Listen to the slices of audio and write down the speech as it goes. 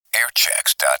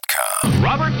KHJ.com.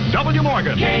 Robert W.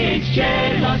 Morgan.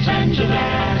 KHJ Los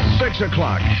Angeles. 6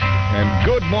 o'clock. And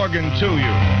good morning to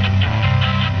you.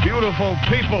 Beautiful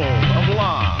people of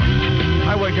law.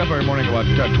 I wake up every morning about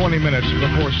 20 minutes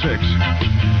before 6.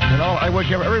 And I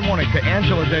wake up every morning to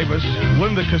Angela Davis,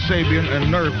 Linda Kasabian, and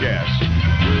nerve gas.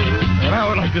 And I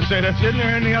would like to say, isn't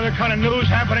there any other kind of news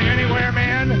happening anywhere,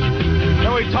 man?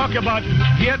 Can we talk about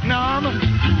Vietnam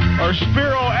or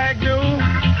Spiro Agnew,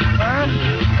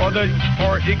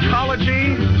 or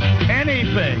ecology,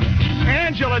 anything?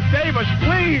 Angela Davis,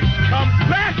 please come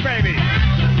back, baby.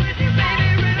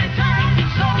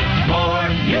 More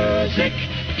music,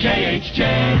 KHJ.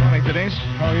 Hey, Denise,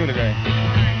 how are you today?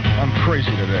 I'm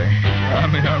crazy today.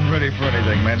 I'm ready for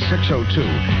anything, man. 6:02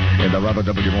 in the Robert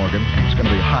W. Morgan. It's going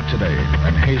to be hot today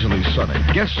and hazily sunny.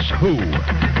 Guess who?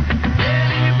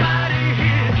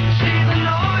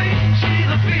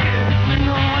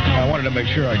 I wanted to make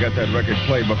sure I got that record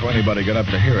played before anybody got up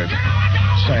to hear it.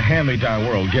 It's a hand-me-down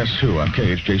world. Guess who? On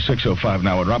KHJ 6:05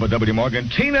 now with Robert W. Morgan.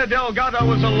 Tina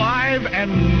Delgado is alive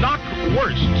and not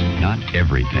worst. Not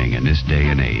everything in this day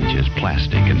and age is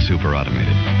plastic and super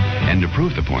automated. And to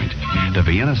prove the point, the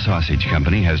Vienna Sausage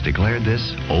Company has declared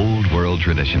this Old World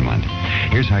Tradition Month.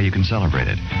 Here's how you can celebrate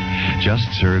it.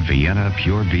 Just serve Vienna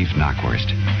pure beef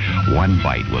knockwurst. One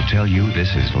bite will tell you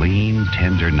this is lean,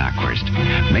 tender knockwurst,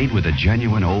 made with a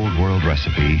genuine Old World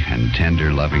recipe and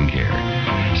tender, loving care.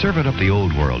 Serve it up the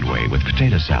Old World way with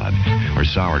potato salad or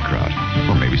sauerkraut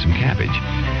or maybe some cabbage.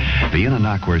 Vienna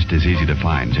knockwurst is easy to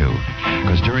find, too,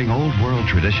 because during Old World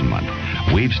Tradition Month,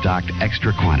 we've stocked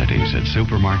extra quantities at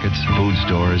supermarkets, food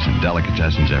stores, and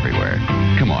delicatessens everywhere.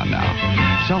 Come on now.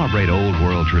 Celebrate Old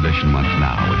World Tradition Month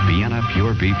now with Vienna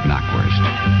Pure Beef Knockwurst.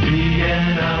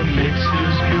 Vienna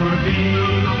mixes pure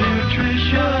beef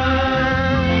nutrition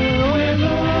with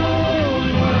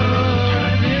Old World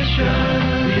tradition.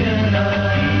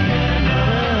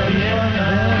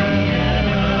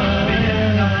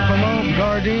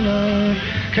 Gardena.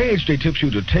 KHJ tips you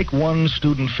to Take One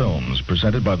Student Films,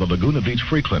 presented by the Laguna Beach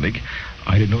Free Clinic.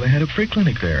 I didn't know they had a free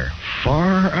clinic there.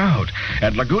 Far out.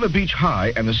 At Laguna Beach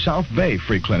High and the South Bay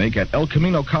Free Clinic at El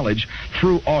Camino College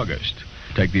through August.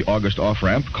 Take the August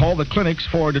off-ramp. Call the clinics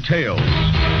for details.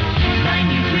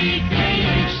 93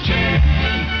 KHJ.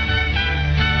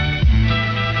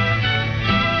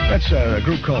 That's a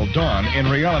group called Dawn. In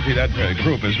reality, that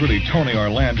group is really Tony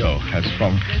Orlando. That's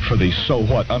for the So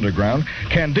What Underground.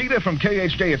 Candida from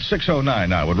KHJ at 6:09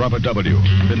 now with Robert W.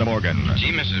 in the Morgan.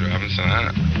 Gee, Mrs. Robinson,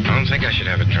 I don't think I should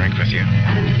have a drink with you.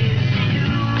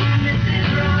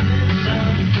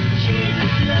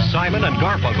 Simon and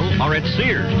Garfunkel are at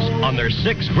Sears on their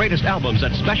 6 greatest albums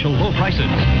at special low prices.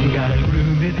 You got a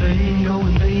groovy thing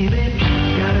going, baby.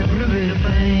 Got a groovy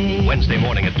thing. Wednesday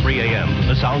morning at 3 a.m.,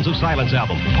 the Sounds of Silence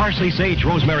album, Parsley, Sage,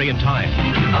 Rosemary, and Thyme.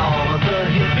 All the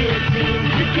hippies seem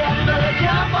to get the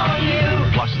jump on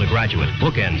you. Plus The Graduate,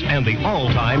 Bookends, and the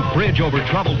all-time Bridge Over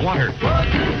Troubled Water.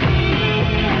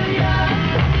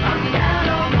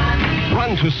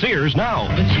 Run to Sears now.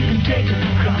 But you can take a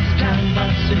cross-town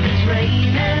bus if it's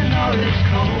raining or it's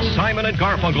cold. Simon and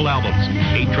Garfunkel albums,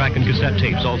 8-track and cassette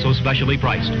tapes, also specially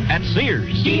priced at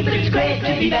Sears. Gee, but it's great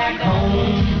to be back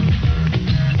home.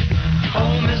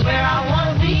 Home is where I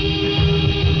want to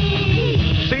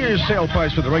be. Sears sale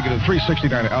price for the regular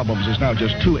 $369 albums is now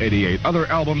just $288. Other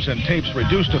albums and tapes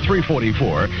reduced to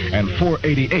 $344 and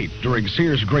 $488 during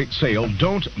Sears' great sale.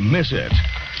 Don't miss it.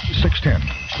 6:10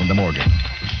 in the Morgan.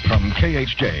 From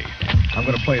KHJ. I'm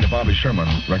going to play the Bobby Sherman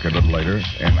record a little later,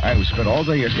 and I spent all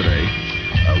day yesterday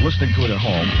listening to it at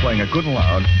home, playing it good and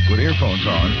loud, with earphones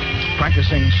on,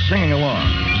 practicing singing along.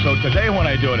 So today when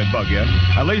I do it at Bug In,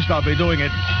 at least I'll be doing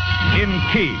it in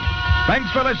key.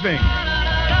 Thanks for listening.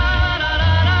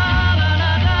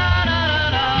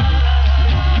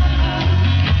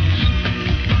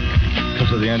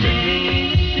 Because of the ending.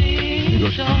 He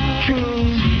goes, ching.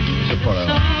 It's a part of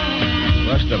it. The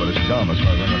rest of it is dumb as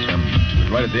far as I'm concerned.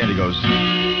 Right at the end he goes,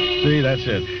 see, that's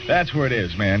it. That's where it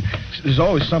is, man. There's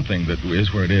always something that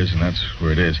is where it is, and that's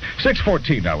where it is.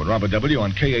 6:14 now with Robert W.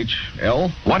 on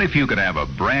KHL. What if you could have a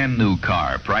brand new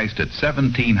car priced at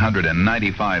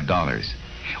 $1,795?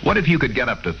 What if you could get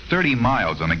up to 30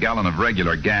 miles on a gallon of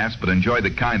regular gas but enjoy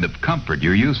the kind of comfort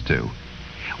you're used to?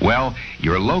 Well,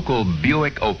 your local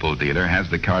Buick Opel dealer has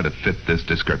the car to fit this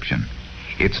description.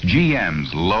 It's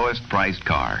GM's lowest priced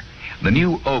car, the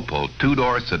new Opel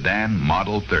 2-door sedan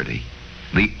Model 30.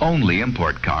 The only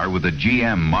import car with a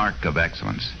GM mark of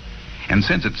excellence. And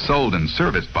since it's sold and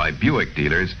serviced by Buick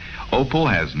dealers, Opel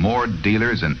has more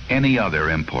dealers than any other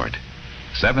import.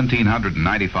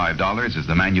 $1,795 is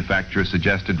the manufacturer's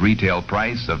suggested retail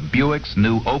price of Buick's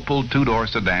new Opel two-door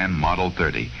sedan Model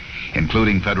 30,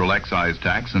 including federal excise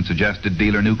tax and suggested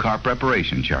dealer new car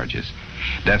preparation charges.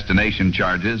 Destination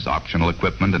charges, optional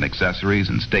equipment and accessories,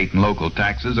 and state and local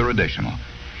taxes are additional.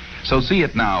 So see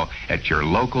it now at your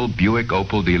local Buick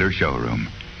Opel dealer showroom.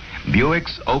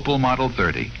 Buick's Opel Model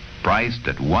 30, priced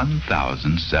at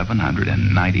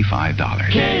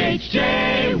 $1,795.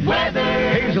 KHJ weather.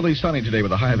 Hazily sunny today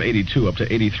with a high of 82 up to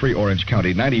 83 Orange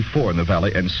County, 94 in the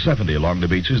valley, and 70 along the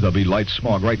beaches. There'll be light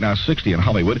smog right now, 60 in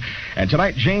Hollywood. And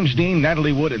tonight, James Dean,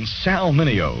 Natalie Wood, and Sal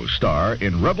Mineo star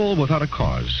in Rebel Without a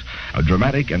Cause, a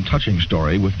dramatic and touching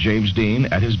story with James Dean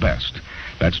at his best.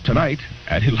 That's tonight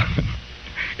at 11.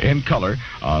 In color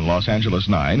on Los Angeles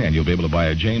 9, and you'll be able to buy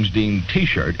a James Dean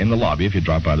T-shirt in the lobby if you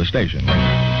drop by the station.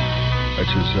 This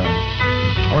is,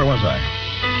 where was I?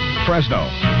 Fresno.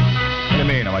 What do you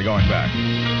mean, am I going back?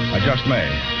 I just may.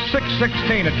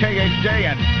 6:16 at KHJ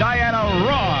and Diana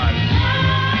Ross.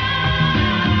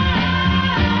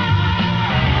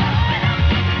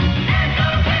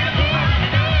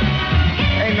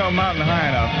 Ain't no mountain high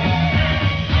enough.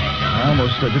 I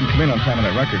almost didn't come in on time on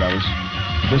that record. I was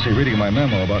busy reading my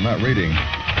memo about not reading.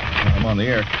 I'm on the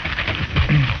air.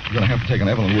 I'm going to have to take an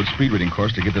Evelyn Wood speed reading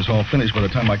course to get this all finished by the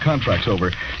time my contract's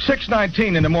over.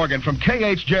 6:19 in the Morgan from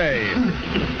KHJ.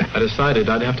 I decided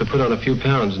I'd have to put on a few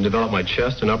pounds and develop my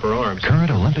chest and upper arms.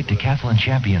 Current Olympic decathlon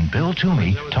champion Bill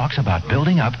Toomey talks about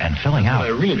building up and filling out. I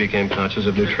really became conscious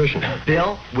of nutrition.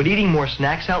 Bill, would eating more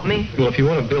snacks help me? Well, if you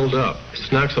want to build up,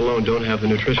 snacks alone don't have the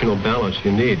nutritional balance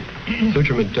you need.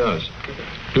 Nutriment does.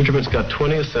 Nutriment's got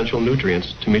 20 essential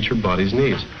nutrients to meet your body's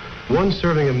needs. One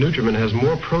serving of Nutriment has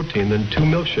more protein than 2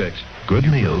 milkshakes. Good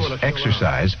meals,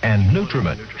 exercise, and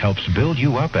Nutriment helps build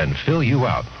you up and fill you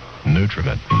out.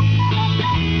 Nutriment.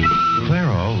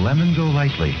 Clairol Lemon Go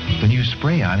Lightly, the new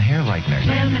spray-on hair lightener.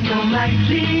 Lemon go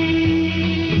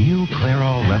lightly. New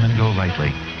Clairol Lemon Go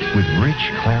Lightly with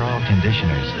rich Clairol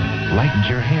conditioners. Lightens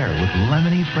your hair with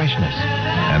lemony freshness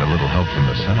and a little help from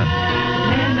the sun.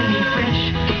 Lemony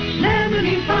fresh,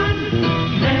 lemony fun.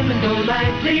 Lemon go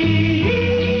lightly.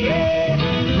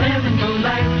 Lemon go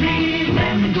lightly,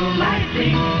 lemon go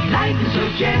lightly. Lighten so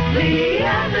gently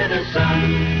under the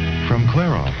sun. From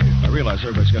Clairol. I realize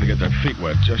everybody's got to get their feet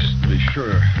wet. Just to be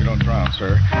sure you don't drown,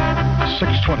 sir.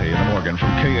 6:20 in the Morgan from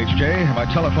KHJ. My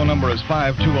telephone number is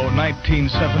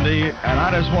 520-1970, and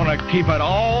I just want to keep it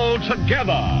all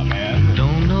together, man.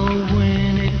 Don't know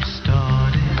when it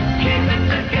started. Keep it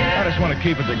together. I just want to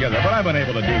keep it together, but I've been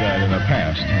able to do that in the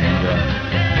past.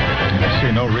 And I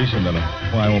see no reason that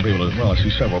I won't be able to. Well, I see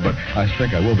several, but I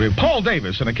think I will be. Paul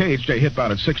Davis and a KHJ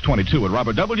hitbound at 6:22 with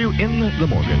Robert W. in the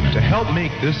Morgan. To help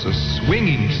make this a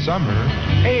swinging summer,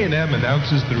 A&M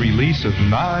announces the release of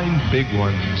 9 big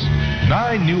ones.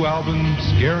 9 new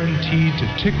albums guaranteed to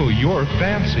tickle your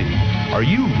fancy. Are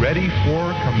you ready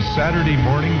for Come Saturday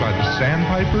Morning by the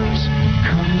Sandpipers?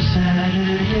 Come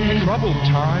Saturday. Troubled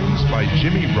Times by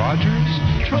Jimmy Rogers?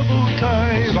 Troubled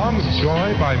times. A Song of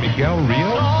Joy by Miguel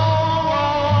Rios?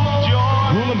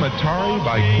 Hula Matari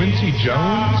by Quincy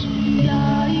Jones?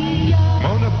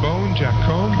 Mona Bone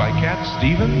Jacome by Cat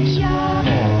Stevens?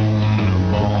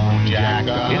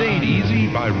 It Ain't Easy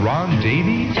by Ron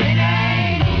Davies?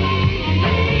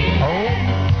 Home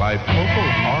by Poco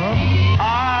Harum?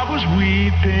 I was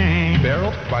weeping.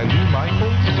 Barrel by Lou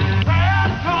Michaels?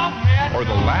 Or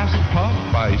The Last Puff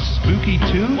by Spooky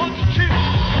Tooth?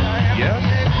 Yes,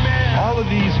 all of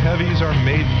these heavies are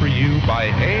made for you by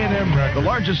A&M Records. The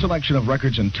largest selection of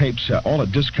records and tapes, all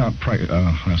at discount price.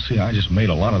 See, I just made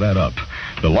a lot of that up.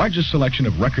 The largest selection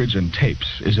of records and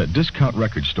tapes is at discount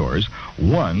record stores.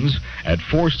 One's at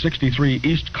 463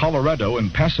 East Colorado in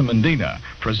Pasadena.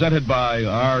 Presented by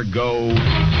Argo.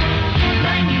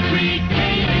 93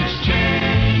 KHJ.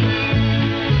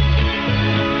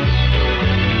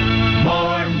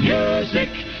 More music,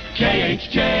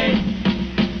 KHJ.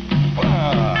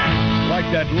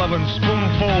 Like that lovin'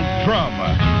 spoonful drum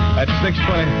at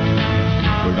 6:20.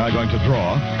 We're now going to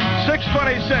draw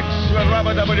 6:26 with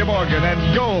Robert W. Morgan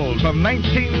and Gold from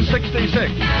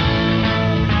 1966.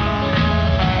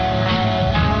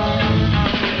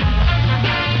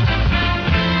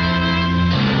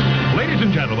 Ladies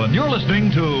and gentlemen, you're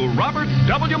listening to Robert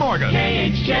W. Morgan.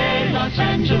 KHJ Los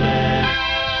Angeles.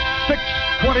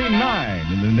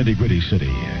 6:29 in the nitty-gritty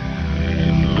city.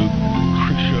 And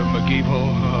Lucretia McGeevo,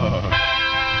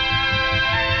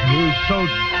 who's so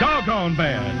doggone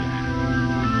bad.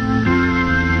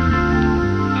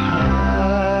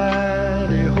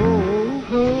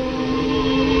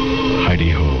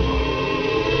 Heidi-ho.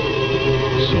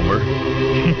 Silver.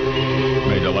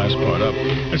 Made the last part up.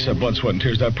 It's that blood, sweat, and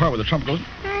tears. That part where the trumpet goes...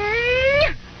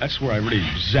 That's where I really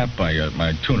zap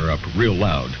my tuner up real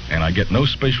loud, and I get no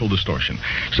spatial distortion.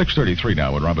 6:33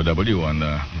 now with Robert W. on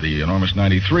the enormous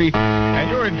 93.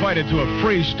 And you're invited to a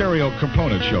free stereo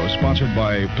component show sponsored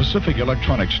by Pacific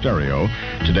Electronic Stereo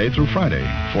today through Friday,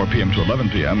 4 p.m. to 11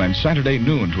 p.m., and Saturday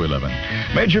noon to 11.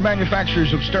 Major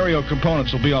manufacturers of stereo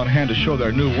components will be on hand to show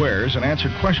their new wares and answer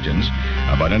questions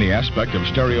about any aspect of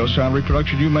stereo sound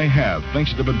reproduction you may have. Things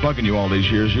that have been bugging you all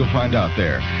these years, you'll find out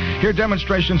there. Hear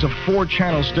demonstrations of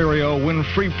 4-channel stereo, win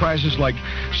free prizes like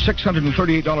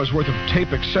 $638 worth of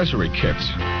tape accessory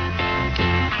kits.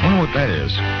 I wonder what that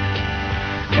is.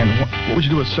 And what would you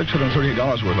do with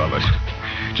 $638 worth of it?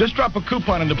 Just drop a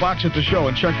coupon in the box at the show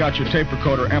and check out your tape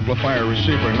recorder, amplifier,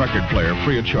 receiver, and record player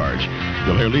free of charge.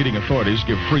 You'll hear leading authorities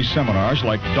give free seminars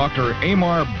like Dr.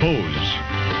 Amar Bose,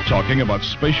 talking about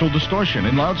spatial distortion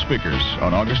in loudspeakers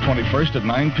on August 21st at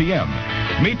 9 p.m.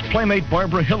 Meet Playmate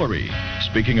Barbara Hillary,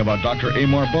 speaking about Dr.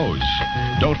 Amar Bose.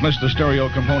 Don't miss the Stereo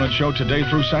Component Show today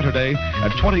through Saturday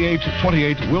at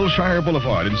 2828 Wilshire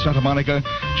Boulevard in Santa Monica.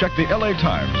 Check the LA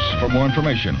Times for more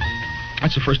information.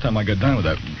 That's the first time I got down with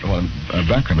that. Well,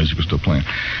 background music was still playing.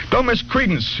 Don't miss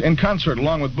Creedence in concert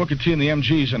along with Booker T and the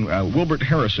MGs and Wilbert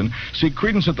Harrison. See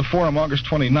Creedence at the Forum August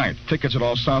 29th. Tickets at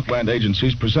all Southland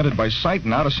agencies presented by Sight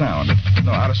and Out of Sound.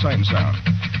 No, Out of Sight and Sound.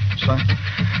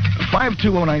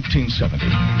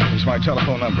 520-1970 is my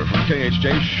telephone number from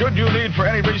KHJ. Should you need for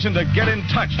any reason to get in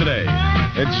touch today.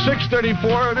 It's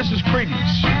 6:34. This is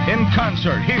Creedence in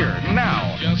concert here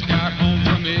now. Just got home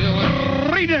from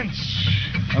Creedence.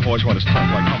 I've always wanted to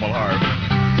talk like Humble Harv.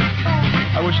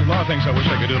 I wish a lot of things I wish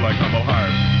I could do like Humble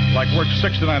Harv. Like work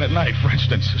 6 to 9 at night, for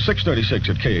instance. 6:36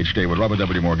 at KHJ with Robert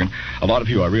W. Morgan. A lot of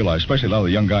you, I realize, especially a lot of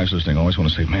the young guys listening, always want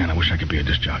to say, man, I wish I could be a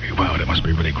disc jockey. Wow, that must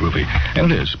be really groovy.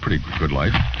 And it is a pretty good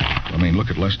life. I mean, look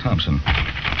at Les Thompson.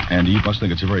 And you must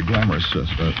think it's a very glamorous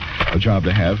a job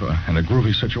to have and a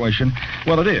groovy situation.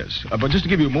 Well, it is. But just to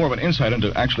give you more of an insight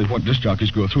into actually what disc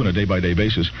jockeys go through on a day-by-day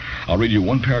basis, I'll read you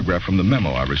one paragraph from the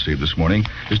memo I received this morning,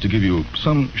 just to give you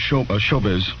some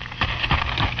showbiz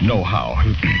know-how.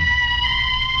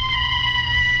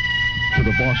 To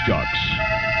the boss jocks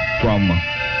from...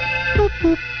 Boop,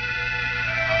 boop.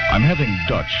 I'm having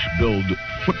Dutch build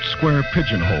foot-square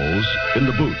pigeonholes in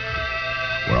the booth,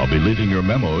 where I'll be leaving your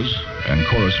memos and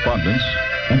correspondence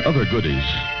and other goodies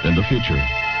in the future.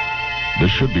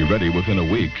 This should be ready within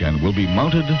a week and will be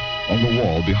mounted on the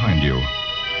wall behind you.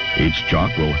 Each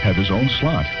jock will have his own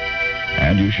slot,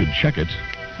 and you should check it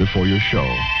before your show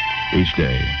each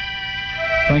day.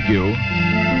 Thank you,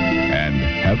 and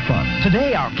have fun.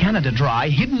 Today, our Canada Dry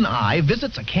Hidden Eye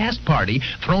visits a cast party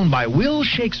thrown by Will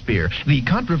Shakespeare, the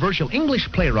controversial English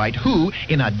playwright who,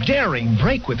 in a daring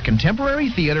break with contemporary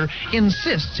theater,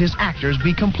 insists his actors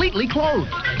be completely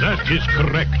clothed. That is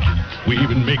correct. We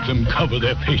even make them cover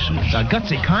their faces. A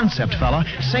gutsy concept, fella.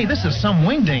 Say, this is some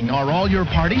wingding. Are all your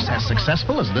parties as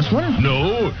successful as this one?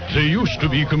 No, they used to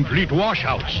be complete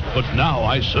washouts, but now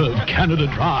I serve Canada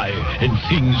Dry, and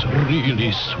things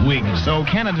really swing. So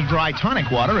Canada Dry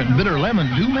tonic water and bitter lemon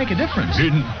do make a difference.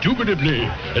 Indubitably.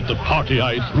 At the party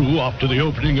I threw after the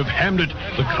opening of Hamlet,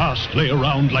 the cast lay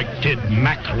around like dead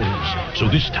mackerels. So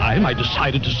this time I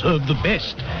decided to serve the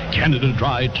best. Canada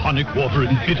Dry tonic water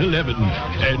and bitter lemon.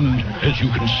 And, as you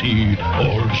can see,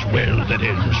 all's well that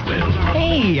ends well.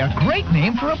 Hey, a great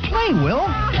name for a play, Will.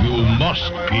 You must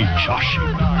be joshing.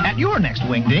 At your next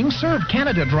wingding, serve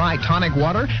Canada Dry tonic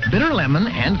water, bitter lemon,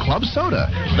 and club soda.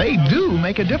 They do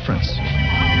make a difference.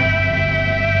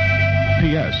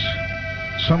 P.S.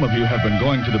 Some of you have been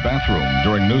going to the bathroom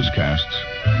during newscasts.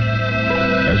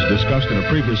 As discussed in a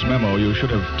previous memo, you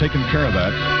should have taken care of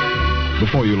that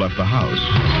before you left the house.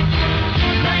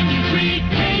 93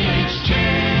 KHJ.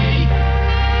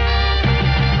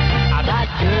 I got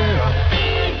girl.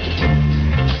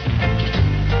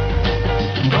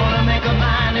 I'm gonna make a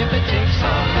mind if it takes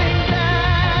all night.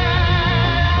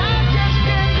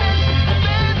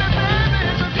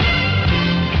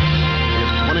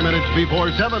 20 minutes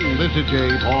before 7, this is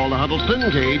J. Paul Huddleston,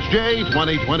 KHJ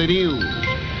 2020 News.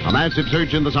 A massive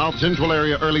search in the South Central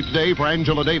area early today for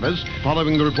Angela Davis,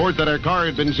 following the report that her car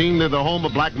had been seen near the home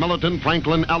of black militant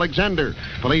Franklin Alexander.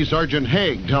 Police Sergeant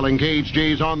Haig telling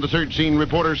KHJ's On the Search Scene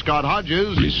reporter Scott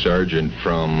Hodges. The sergeant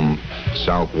from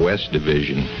Southwest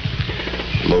Division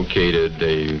located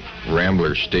a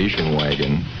Rambler station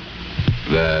wagon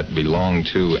that belonged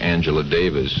to Angela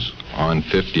Davis on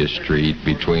 50th Street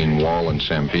between Wall and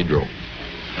San Pedro.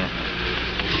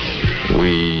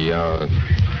 We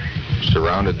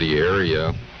surrounded the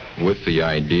area with the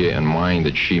idea in mind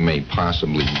that she may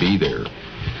possibly be there.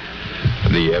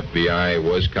 The FBI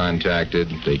was contacted.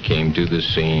 They came to the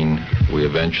scene. We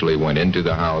eventually went into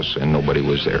the house, and nobody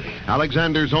was there.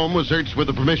 Alexander's home was searched with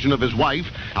the permission of his wife.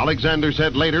 Alexander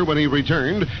said later when he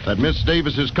returned that Miss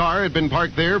Davis's car had been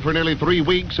parked there for nearly 3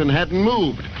 weeks and hadn't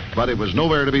moved, but it was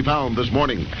nowhere to be found this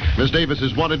morning. Miss Davis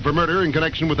is wanted for murder in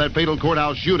connection with that fatal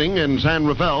courthouse shooting in San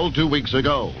Rafael 2 weeks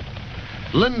ago.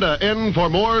 Linda in for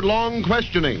more long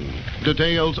questioning.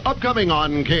 Details upcoming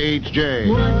on KHJ.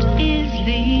 What is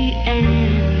the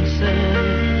answer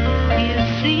you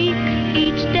seek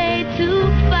each day to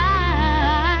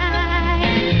find?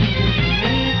 Is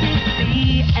it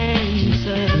the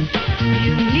answer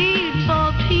you need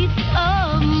for peace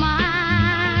of mind?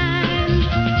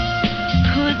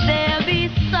 Could there be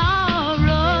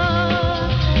sorrow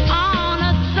on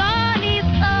a sunny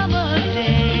summer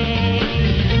day?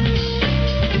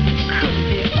 Could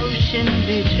the ocean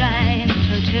be trying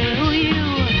to tell you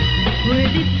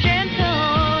with its gentle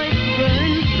whisper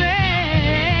and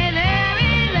say there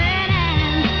is an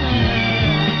answer,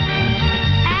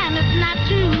 and it's not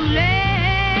too late.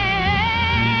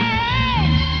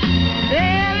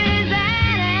 There is an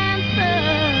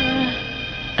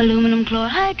answer. Aluminum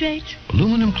chlorhydrate.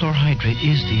 Aluminum chlorhydrate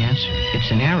is the answer. It's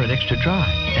an Arid Extra Dry,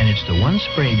 and it's the one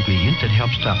spray ingredient that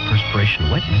helps stop perspiration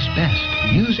wetness best.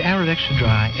 Use Arid Extra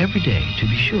Dry every day to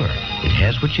be sure it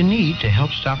has what you need to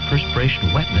help stop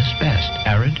perspiration wetness best.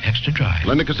 Arid Extra Dry.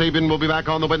 Linda Kasabian will be back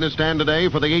on the witness stand today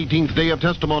for the 18th day of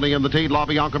testimony in the Tate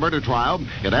LaBianca murder trial.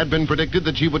 It had been predicted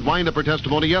that she would wind up her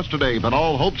testimony yesterday, but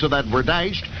all hopes of that were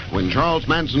dashed when Charles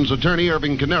Manson's attorney,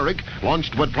 Irving Kinerick,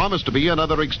 launched what promised to be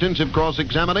another extensive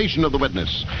cross-examination of the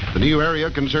witness. The new area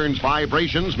concerns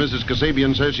vibrations Mrs.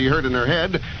 Kasabian says she heard in her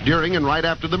head during and right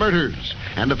after the murders.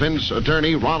 And defense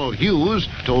attorney Ronald Hughes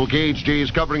told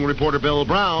KHJ's covering reporter Bill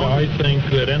Brown. I think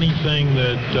that anything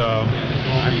that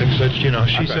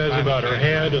she says about her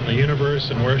head and the universe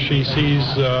and where she sees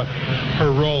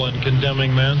her role in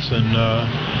condemning Manson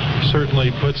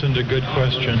certainly puts into good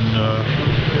question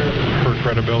her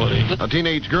credibility. A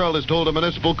teenage girl has told a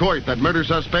municipal court that murder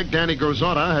suspect Danny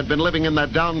Grozota had been living in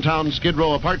that downtown Skid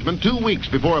Row apartment 2 weeks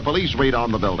before a police raid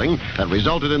on the building that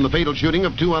resulted in the fatal shooting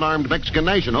of 2 unarmed Mexican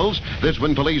nationals. This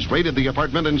when police raided the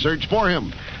apartment and searched for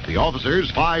him. The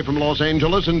officers, 5 from Los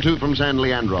Angeles and 2 from San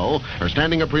Leandro, are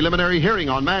standing a preliminary hearing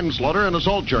on manslaughter and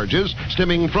assault charges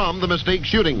stemming from the mistake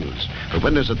shootings. The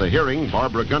witness at the hearing,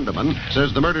 Barbara Gundeman,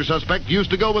 says the murder suspect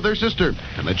used to go with her sister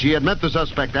and that she had met the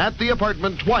suspect at the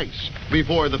apartment twice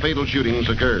before the fatal shootings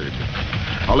occurred.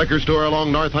 A liquor store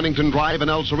along North Huntington Drive in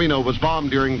El Sereno was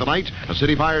bombed during the night. A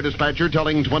city fire dispatcher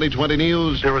telling 2020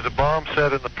 News. There was a bomb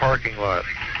set in the parking lot,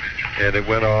 and it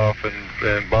went off,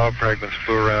 and bomb fragments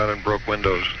flew around and broke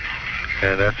windows.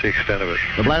 And that's the extent of it.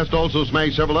 The blast also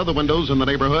smashed several other windows in the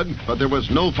neighborhood, but there was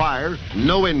no fire,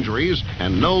 no injuries,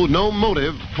 and no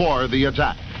motive for the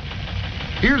attack.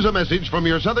 Here's a message from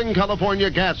your Southern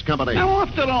California Gas Company. Now, off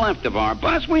to the left of our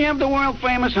bus, we have the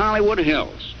world-famous Hollywood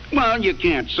Hills. Well, you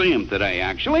can't see them today,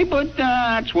 actually, but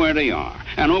that's where they are.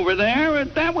 And over there,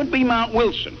 that would be Mount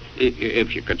Wilson,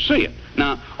 if you could see it.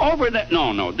 Now, over there,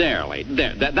 no, there, lady,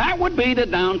 there. That would be the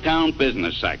downtown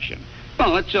business section.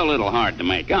 Well, it's a little hard to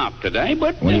make out today,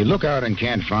 but... When you look out and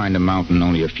can't find a mountain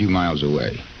only a few miles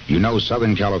away, you know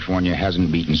Southern California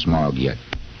hasn't beaten smog yet,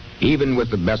 even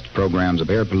with the best programs of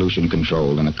air pollution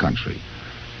control in the country.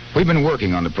 We've been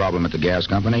working on the problem at the gas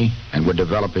company, and we're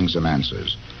developing some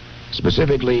answers.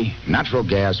 Specifically, natural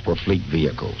gas for fleet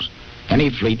vehicles. Any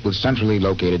fleet with centrally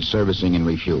located servicing and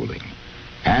refueling.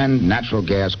 And natural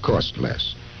gas costs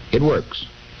less. It works,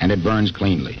 and it burns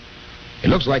cleanly. It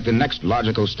looks like the next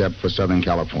logical step for Southern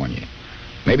California.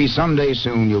 Maybe someday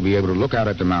soon you'll be able to look out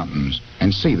at the mountains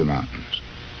and see the mountains.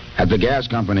 At the gas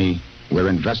company, we're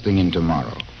investing in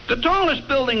tomorrow. The tallest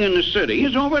building in the city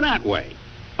is over that way.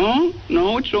 Oh,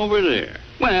 no, it's over there.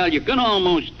 Well, you can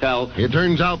almost tell. It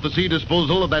turns out the sea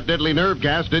disposal of that deadly nerve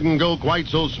gas didn't go quite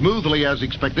so smoothly as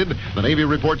expected. The Navy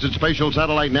reports its special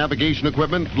satellite navigation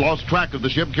equipment lost track of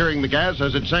the ship carrying the gas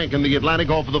as it sank in the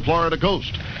Atlantic off of the Florida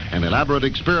coast. And elaborate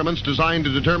experiments designed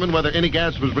to determine whether any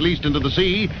gas was released into the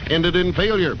sea ended in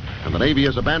failure. And the Navy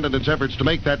has abandoned its efforts to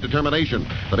make that determination.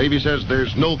 The Navy says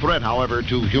there's no threat, however,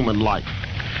 to human life.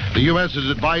 The U.S. is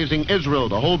advising Israel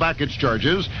to hold back its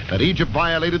charges that Egypt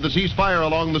violated the ceasefire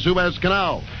along the Suez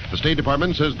Canal. The State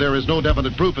Department says there is no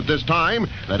definite proof at this time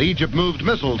that Egypt moved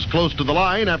missiles close to the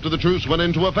line after the truce went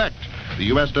into effect. The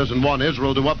U.S. doesn't want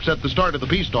Israel to upset the start of the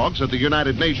peace talks at the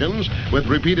United Nations with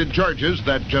repeated charges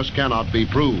that just cannot be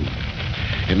proved.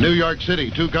 In New York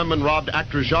City, 2 gunmen robbed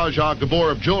actress Zsa Zsa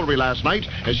Gabor of jewelry last night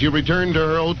as she returned to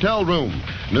her hotel room.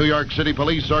 New York City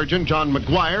Police Sergeant John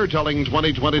McGuire telling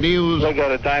 2020 News. They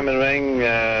got a diamond ring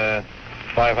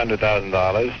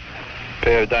 $500,000.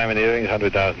 Pair of diamond earrings,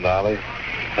 $100,000.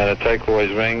 And a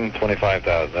turquoise ring,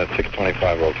 $25,000. That's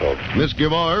 $625 all told. Miss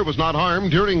Guevara was not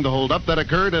harmed during the holdup that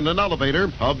occurred in an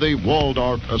elevator of the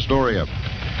Waldorf Astoria.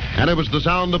 And it was the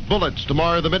sound of bullets to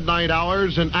mar the midnight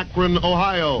hours in Akron,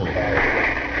 Ohio.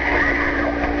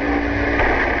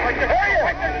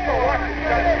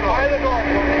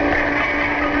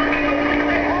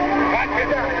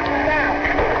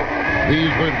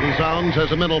 These were the sounds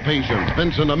as a mental patient,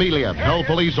 Vincent Amelia, held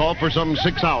police off for some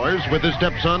 6 hours with his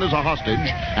stepson as a hostage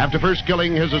after first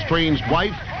killing his estranged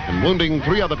wife and wounding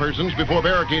 3 other persons before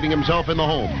barricading himself in the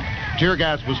home. Tear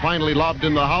gas was finally lobbed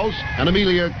in the house, and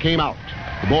Amelia came out.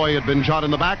 The boy had been shot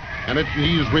in the back, and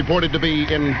he's reported to be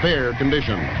in fair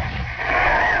condition.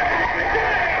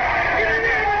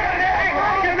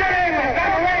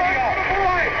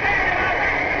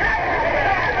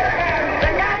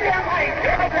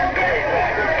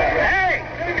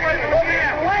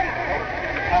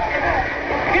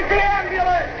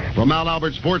 From Al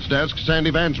Albert's sports desk,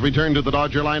 Sandy Vance returned to the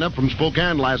Dodger lineup from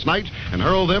Spokane last night and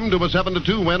hurled them to a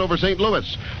 7-2 win over St.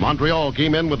 Louis. Montreal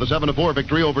came in with a 7-4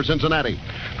 victory over Cincinnati.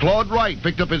 Claude Wright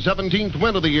picked up his 17th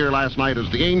win of the year last night as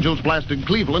the Angels blasted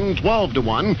Cleveland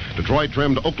 12-1. Detroit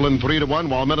trimmed Oakland 3-1,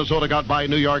 while Minnesota got by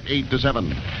New York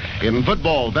 8-7. In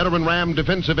football, veteran Ram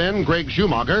defensive end Greg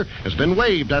Schumacher has been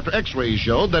waived after X-rays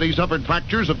showed that he suffered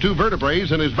fractures of 2 vertebrae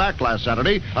in his back last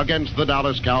Saturday against the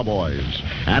Dallas Cowboys.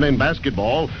 And in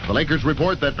basketball, the Lakers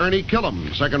report that Ernie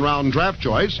Killam, second-round draft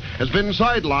choice, has been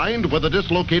sidelined with a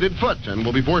dislocated foot and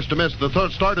will be forced to miss the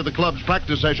start of the club's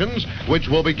practice sessions, which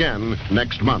will begin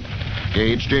next month.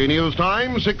 KHJ News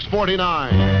Time,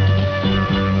 6:49.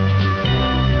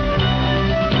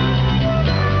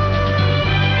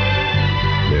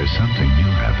 There's something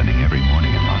new happening every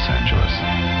morning in Los Angeles.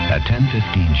 At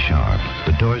 10:15 sharp,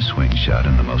 the doors swing shut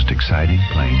and the most exciting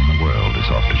plane in the world is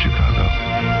off to Chicago.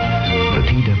 The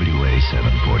TWA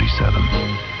 747.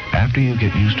 After you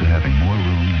get used to having more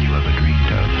room than you ever dreamed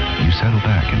of, you settle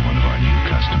back in one of our new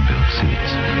custom-built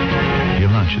seats. Your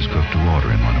lunch is cooked to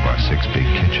order in one of our 6 big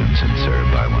kitchens and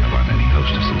served by one of our many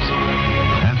hostesses.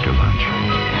 After lunch,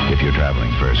 if you're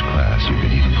traveling first class, you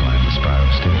can even climb the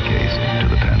spiral staircase to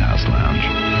the penthouse lounge.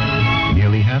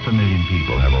 Nearly 500,000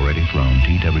 people have already flown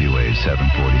TWA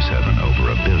 747 over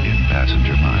 1 billion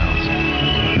passenger miles.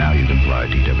 Now you can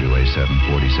fly TWA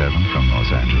 747 from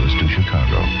Los Angeles to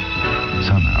Chicago.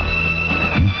 Somehow,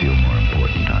 you feel more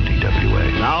important on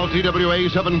TWA. Now TWA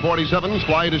 747s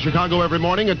fly to Chicago every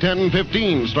morning at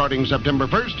 10:15. Starting September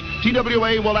 1st,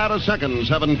 TWA will add a second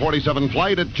 747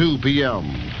 flight at 2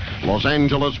 p.m. Los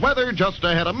Angeles weather just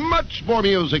ahead of much more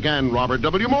music and Robert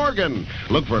W. Morgan.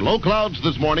 Look for low clouds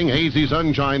this morning, hazy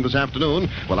sunshine this afternoon.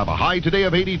 We'll have a high today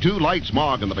of 82, light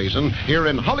smog in the basin. Here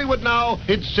in Hollywood now,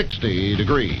 it's 60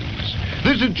 degrees.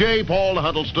 This is J. Paul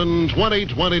Huddleston,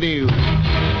 2020 News.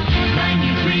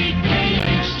 93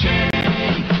 KHJ.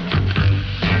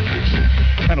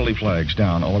 Penalty flags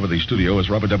down all over the studio as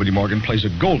Robert W. Morgan plays a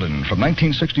golden from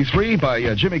 1963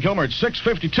 by Jimmy Gilmer at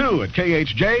 6:52 at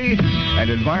KHJ and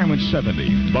Environment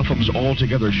 70. Buffum's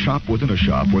all-together shop within a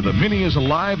shop where the Mini is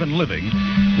alive and living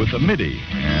with the Midi.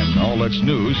 And all that's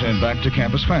news and back to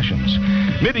campus fashions.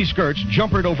 Midi skirts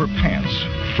jumpered over pants,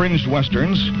 fringed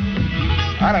westerns.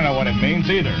 I don't know what it means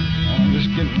either. I'm just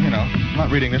kidding, not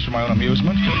reading this for my own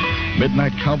amusement.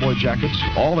 Midnight cowboy jackets,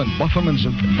 all in Bufferman's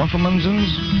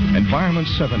Environment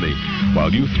 70.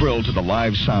 While you thrill to the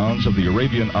live sounds of the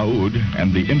Arabian oud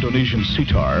and the Indonesian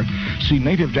sitar, see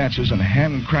native dancers and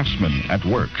hand craftsmen at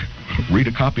work. Read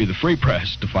a copy of the Free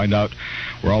Press to find out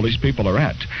where all these people are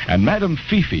at. And Madame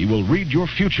Fifi will read your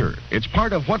future. It's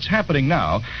part of what's happening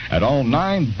now at all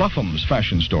 9 Buffum's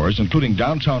fashion stores, including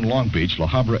downtown Long Beach, La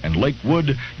Habra, and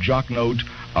Lakewood. Jock note,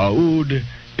 oud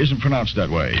isn't pronounced that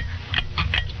way.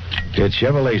 It's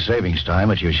Chevrolet savings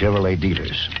time at your Chevrolet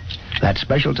dealers. That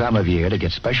special time of year to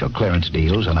get special clearance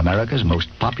deals on America's most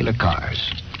popular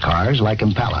cars. Cars like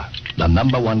Impala, the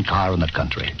 #1 car in the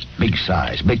country. Big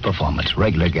size, big performance,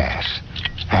 regular gas.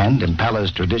 And Impala's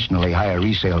traditionally higher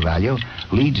resale value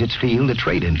leads its field to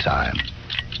trade-in time.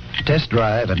 Test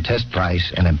drive and test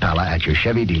price an Impala at your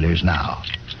Chevy dealers now.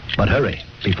 But hurry,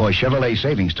 before Chevrolet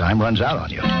savings time runs out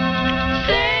on you.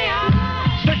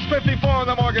 6:54 in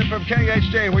the Morgan from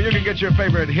KHJ, where you can get your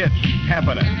favorite hit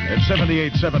happening at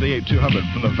 78 200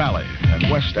 from the Valley and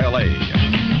West L.A.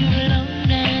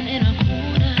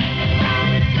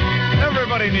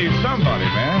 Everybody needs somebody,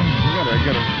 man. You gotta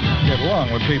get along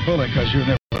with people because you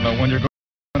never know when you're going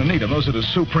Anita, those are the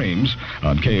Supremes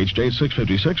on KHJ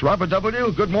 656. Robert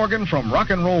W., good morning from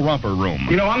Rock and Roll Romper Room.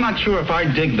 You know, I'm not sure if I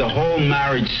dig the whole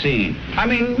marriage scene. I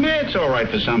mean, it's all right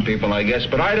for some people, I guess,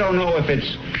 but I don't know if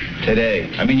it's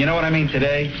today. I mean, you know what I mean,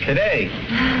 today? Today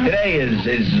is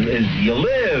you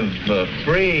live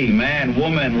free, man,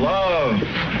 woman, love.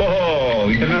 Oh,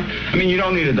 you know? I mean, you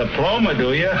don't need a diploma,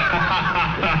 do you?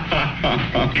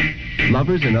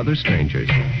 Lovers and Other Strangers,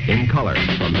 in color,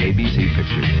 from ABC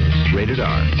Pictures. Rated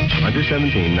R. Under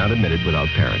 17, not admitted without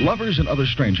parent. Lovers and Other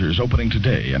Strangers opening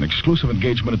today. An exclusive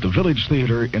engagement at the Village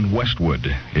Theater in Westwood.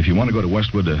 If you want to go to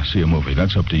Westwood to see a movie,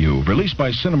 that's up to you. Released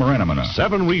by Cinemarama.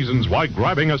 7 reasons why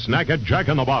grabbing a snack at Jack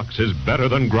in the Box is better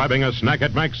than grabbing a snack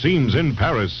at Maxime's in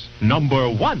Paris. Number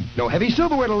 1. No heavy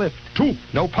silverware to lift. 2.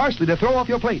 No parsley to throw off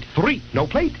your plate. 3. No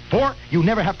plate. 4. You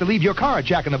never have to leave your car at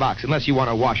Jack in the Box unless you want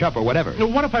to wash up or whatever.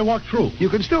 What if I walk through? You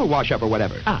can still wash up or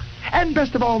whatever. Ah. And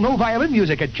best of all, no violin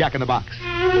music at Jack in the Box.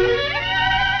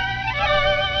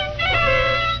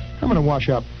 I'm going to wash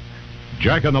up.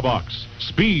 Jack in the Box.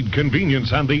 Speed,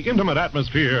 convenience, and the intimate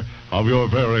atmosphere of your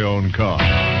very own car.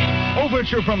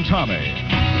 Overture from Tommy.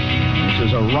 This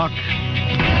is a rock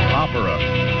opera.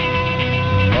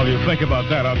 While you think about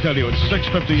that, I'll tell you it's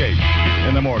 6:58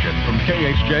 in the morning from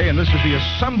KHJ, and this is the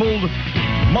Assembled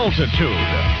Multitude.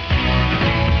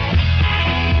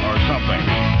 Or something.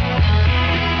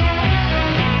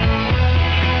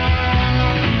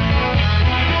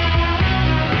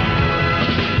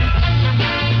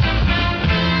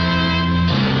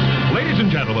 Ladies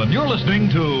and gentlemen, you're listening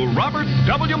to Robert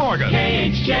W. Morgan.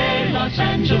 KHJ Los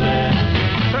Angeles.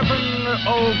 7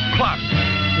 o'clock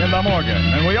in the morning.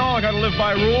 And we all got to live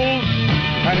by rules.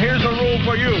 And here's a rule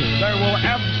for you. There will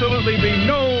absolutely be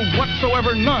no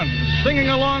whatsoever none singing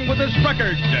along with this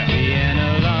record. Being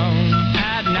alone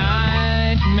at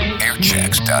night makes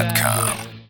Airchecks.com.